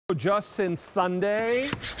Just since Sunday,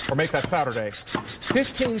 or make that Saturday,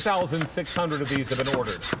 15,600 of these have been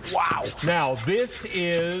ordered. Wow. Now, this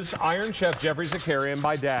is Iron Chef Jeffrey Zakarian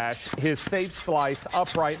by Dash, his Safe Slice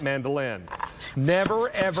Upright Mandolin. Never,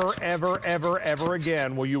 ever, ever, ever, ever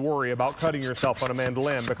again will you worry about cutting yourself on a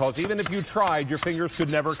mandolin, because even if you tried, your fingers could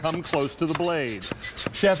never come close to the blade.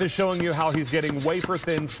 Chef is showing you how he's getting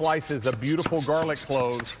wafer-thin slices of beautiful garlic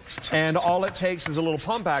cloves, and all it takes is a little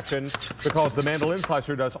pump action, because the mandolin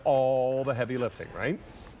slicer does all the heavy lifting, right?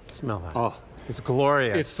 Smell that. Oh, it's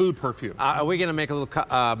glorious. It's food perfume. Are we going to make a little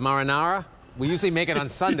marinara? We usually make it on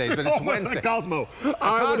Sundays, but it's Wednesday. A Cosmo.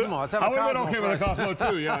 Cosmo. Let's have a Cosmo. I would have been okay with a Cosmo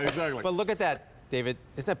too. Yeah, exactly. But look at that, David.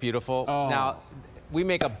 Isn't that beautiful? Oh. Now, we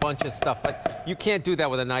make a bunch of stuff, but you can't do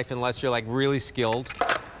that with a knife unless you're like really skilled.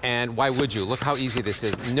 And why would you? Look how easy this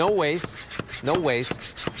is. No waste. No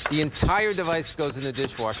waste. The entire device goes in the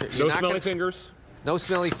dishwasher. No smelly fingers. No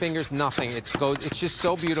smelly fingers, nothing. It's just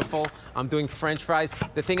so beautiful. I'm doing French fries.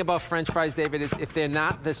 The thing about French fries, David, is if they're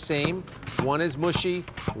not the same, one is mushy,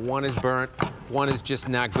 one is burnt, one is just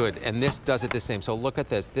not good. And this does it the same. So look at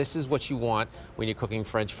this. This is what you want when you're cooking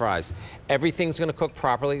French fries. Everything's gonna cook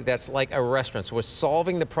properly. That's like a restaurant. So we're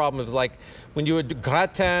solving the problem of like when you do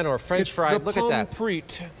gratin or French fry, look at that.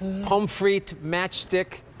 Pomme frite,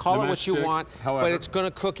 matchstick, call it what you want, but it's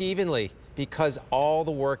gonna cook evenly, because all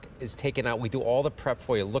the work is taken out. We do all the prep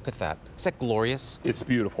for you. Look at that. Is that glorious? It's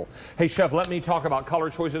beautiful. Hey, Chef, let me talk about color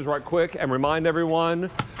choices right quick and remind everyone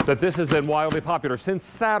that this has been wildly popular. Since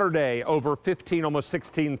Saturday, over 15, almost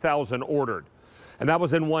 16,000 ordered. And that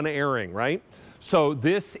was in one airing, right? So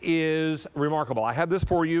this is remarkable. I have this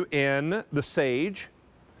for you in the sage.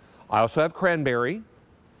 I also have cranberry.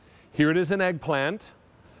 Here it is in eggplant.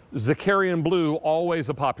 Zakarian blue, always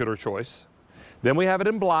a popular choice. Then we have it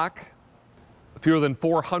in black. Fewer than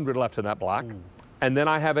 400 left in that black. And then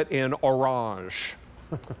I have it in orange.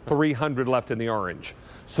 300 left in the orange.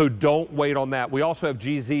 So don't wait on that. We also have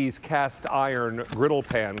GZ's cast iron griddle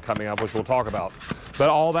pan coming up, which we'll talk about. But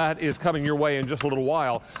all that is coming your way in just a little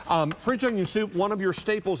while. French onion soup, one of your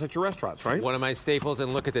staples at your restaurants, right? One of my staples,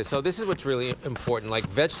 and look at this. So this is what's really important. Like,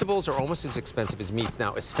 vegetables are almost as expensive as meats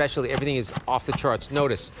now, especially everything is off the charts.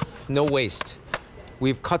 Notice, no waste.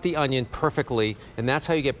 We've cut the onion perfectly, and that's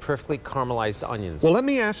how you get perfectly caramelized onions. Well, let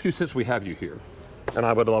me ask you, since we have you here, and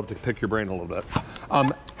I would love to pick your brain a little bit,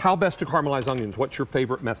 how best to caramelize onions? What's your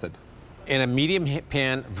favorite method? In a medium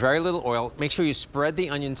pan, very little oil. Make sure you spread the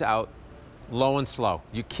onions out low and slow.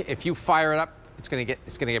 If you fire it up, it's gonna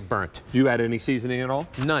get burnt. Do you add any seasoning at all?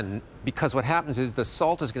 None, because what happens is the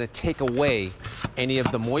salt is gonna take away any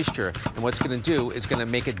of the moisture, and what it's gonna do is gonna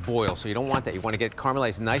make it boil. So you don't want that. You wanna get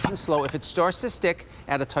caramelized nice and slow. If it starts to stick,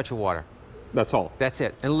 add a touch of water. That's all. That's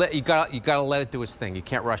it. And you gotta let it do its thing. You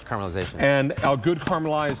can't rush caramelization. And a good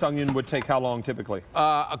caramelized onion would take how long typically?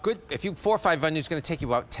 If you 4 or 5 onions, it's gonna take you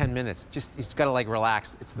about 10 minutes. You just gotta like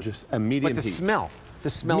relax. It's just a medium heat. But the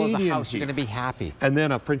smell of the house, you're gonna be happy. And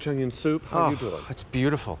then a French onion soup, how do you do it? It's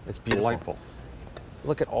beautiful. It's beautiful. Delightful.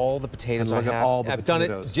 Look at all the potatoes I have. I've done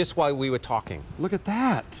it just while we were talking. Look at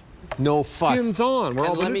that. No fuss. Skin's on, where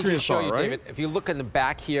all the nutrients are, right? Let me just show you, David, if you look in the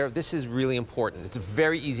back here, this is really important. It's a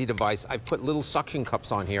very easy device. I've put little suction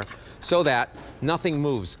cups on here so that nothing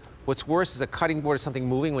moves. What's worse is a cutting board or something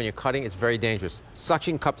moving when you're cutting. It's very dangerous.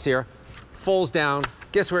 Suction cups here, folds down.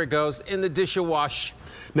 Guess where it goes? In the dishwash.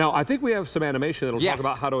 Now, I think we have some animation that'll talk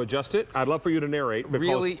about how to adjust it. I'd love for you to narrate,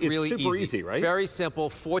 because it's super easy, right? Very simple.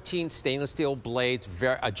 14 stainless steel blades,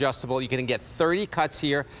 very adjustable. You can get 30 cuts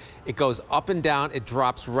here. It goes up and down. It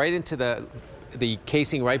drops right into the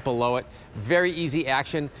casing right below it. Very easy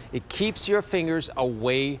action. It keeps your fingers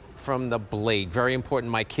away from the blade. Very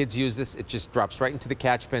important. My kids use this. It just drops right into the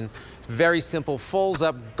catch bin. Very simple. Folds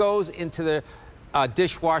up, goes into the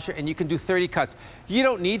dishwasher, and you can do 30 cuts. You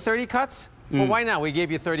don't need 30 cuts. Well, why not? We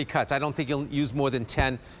gave you 30 cuts. I don't think you'll use more than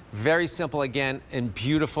 10. Very simple again and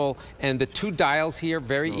beautiful. And the 2 dials here,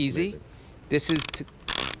 very easy. This is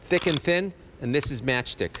thick and thin, and this is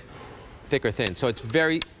matchstick, thick or thin. So it's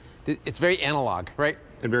very analog, right?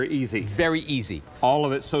 And very easy. Very easy. All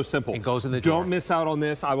of it so simple. It goes in the drawer. Don't miss out on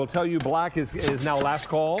this. I will tell you, black is now last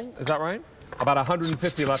call. Is that right? About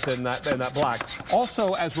 150 left in that black.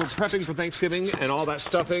 Also, as we're prepping for Thanksgiving and all that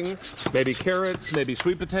stuffing, maybe carrots, maybe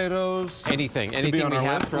sweet potatoes. Anything we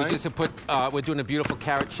have. List, right? We just put, we're doing a beautiful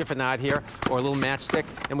carrot chiffonade here, or a little matchstick,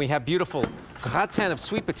 and we have beautiful gratin of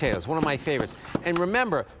sweet potatoes, one of my favorites. And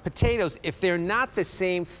remember, potatoes, if they're not the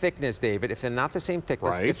same thickness, David, if they're not the same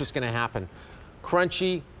thickness, guess what's gonna happen?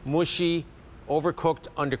 Crunchy, mushy, overcooked,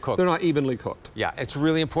 undercooked. They're not evenly cooked. Yeah, it's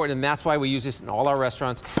really important, and that's why we use this in all our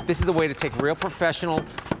restaurants. This is a way to take real professional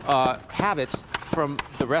habits from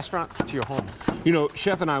the restaurant to your home. You know,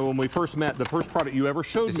 Chef and I, when we first met, the first product you ever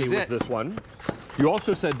showed me was this one. You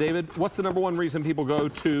also said, David, what's the #1 reason people go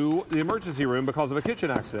to the emergency room because of a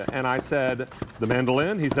kitchen accident? And I said, the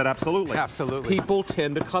mandolin? He said, absolutely. Absolutely. People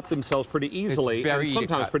tend to cut themselves pretty easily, and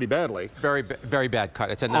sometimes pretty badly. Very bad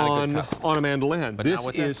cut. It's not a good cut. On a mandolin. But this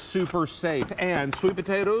is super safe. And sweet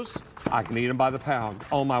potatoes, I can eat them by the pound.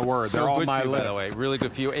 Oh my word, they're on my list. By the way, really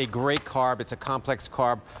good for you. A great carb. It's a complex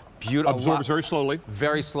carb. Beautiful. Absorbs very slowly.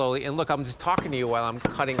 Very slowly. And look, I'm just talking to you while I'm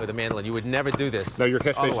cutting with a mandolin. You would never do this. No, your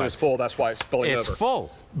catch basin is full. That's why it's spilling over. It's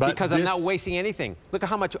full. But because I'm not wasting anything. Look at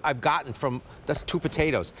how much I've gotten from just 2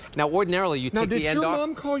 potatoes. Now, ordinarily, you take the end off. Did your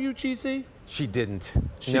mom call you GC? She didn't.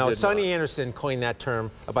 No, Sonny Anderson coined that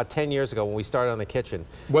term about 10 years ago when we started on the kitchen.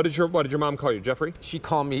 What did your mom call you, Jeffrey? She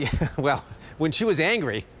called me, well, when she was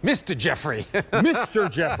angry, Mr. Jeffrey. Mr.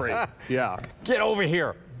 Jeffrey. Yeah. Get over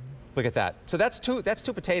here. Look at that. So that's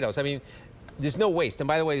two potatoes. I mean, there's no waste. And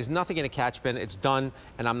by the way, there's nothing in a catch bin. It's done,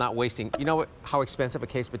 and I'm not wasting. You know how expensive a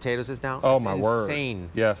case of potatoes is now? Oh, my word. Insane.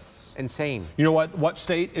 Yes. Insane. You know what? What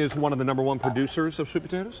state is one of the #1 producers of sweet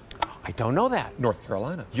potatoes? I don't know that. North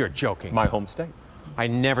Carolina. You're joking. My home state. I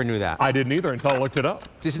never knew that. I didn't either until I looked it up.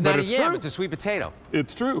 This is not a yam, it's a sweet potato.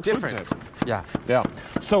 It's true. Different. Yeah. Yeah.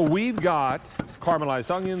 So we've got caramelized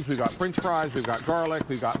onions, we've got French fries, we've got garlic,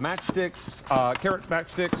 we've got matchsticks, carrot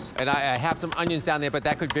matchsticks. And I have some onions down there, but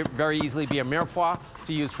that could very easily be a mirepoix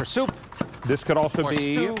to use for soup. This could also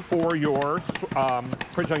be stew. For your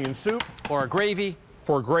French onion soup. Or a gravy.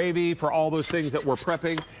 For gravy, for all those things that we're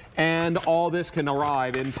prepping. And all this can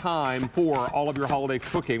arrive in time for all of your holiday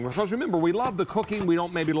cooking. Because remember, we love the cooking. We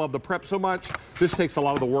don't maybe love the prep so much. This takes a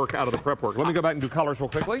lot of the work out of the prep work. Let me go back and do colors real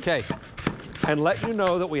quickly. Okay. And let you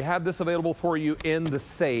know that we have this available for you in the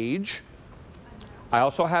sage. I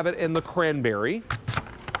also have it in the cranberry.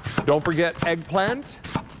 Don't forget eggplant.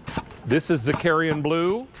 This is Zakarian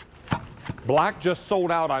blue. Black just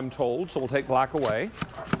sold out, I'm told, so we'll take black away.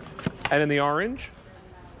 And in the orange,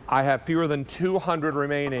 I have fewer than 200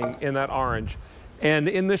 remaining in that orange. And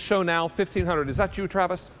in this show now, 1,500. Is that you,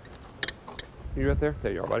 Travis? You right there?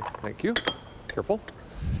 There you are, buddy. Thank you. Careful.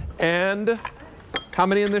 And how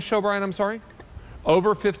many in this show, Brian? I'm sorry? Over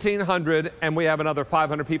 1,500, and we have another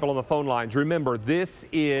 500 people on the phone lines. Remember, this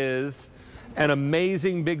is an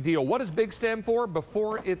amazing big deal. What does BIG stand for?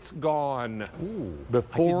 Before it's gone. Ooh,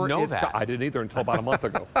 before I didn't know that. I didn't either until about a month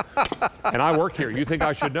ago. And I work here. You think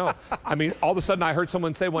I should know. I mean, all of a sudden I heard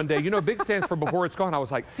someone say one day, you know, BIG stands for before it's gone. I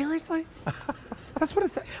was like, seriously? That's what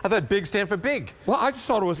it said. I thought BIG stand for big. Well, I just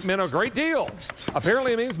thought it meant a great deal.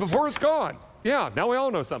 Apparently it means before it's gone. Yeah, now we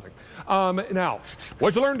all know something. Now,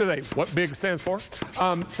 what'd you learn today? What BIG stands for?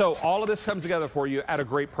 So all of this comes together for you at a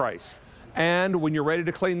great price. And when you're ready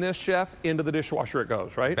to clean this, Chef, into the dishwasher it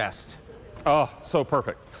goes, right? Best. Oh, so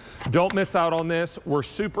perfect. Don't miss out on this. We're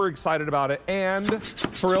super excited about it and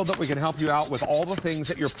thrilled that we can help you out with all the things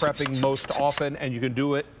that you're prepping most often, and you can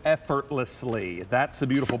do it effortlessly. That's the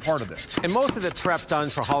beautiful part of this. And most of the prep done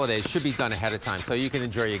for holidays should be done ahead of time so you can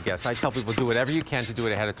enjoy your guests. I tell people do whatever you can to do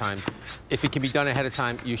it ahead of time. If it can be done ahead of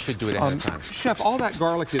time, you should do it ahead of time. Chef, all that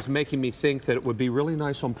garlic is making me think that it would be really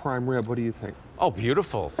nice on prime rib. What do you think? Oh,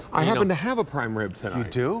 beautiful. I happen to have a prime rib tonight. You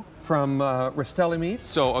do? From Rastelli Meats.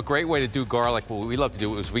 So a great way to do garlic, what we love to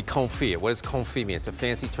do is we confit it. What does confit mean? It's a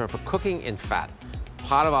fancy term for cooking in fat.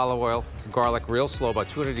 Pot of olive oil, garlic real slow, about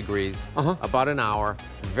 200 degrees, about an hour,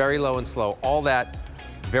 very low and slow. All that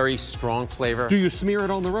very strong flavor. Do you smear it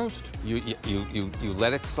on the roast? You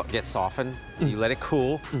let it get softened, you let it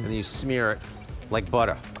cool, and then you smear it like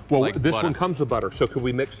butter. Well, this one comes with butter, so could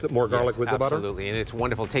we mix more garlic with the butter? Absolutely, and it's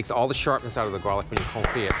wonderful. It takes all the sharpness out of the garlic when you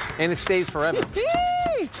confit it, and it stays forever.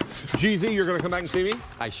 GZ, you're going to come back and see me?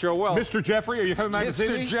 I sure will. Mr. Jeffrey, are you coming back to see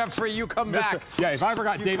me? Mr. Jeffrey, you come back. Yeah, if I ever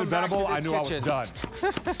got David Venable, I knew I was done.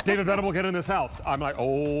 David Venable, get in this house. I'm like,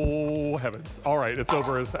 oh, heavens. All right, it's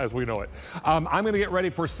over as we know it. I'm going to get ready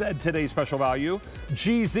for said today's special value.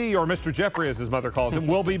 GZ, or Mr. Jeffrey as his mother calls him,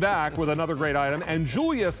 will be back with another great item, and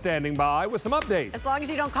Julia standing by with some updates. As long as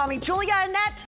you don't call me Julienne.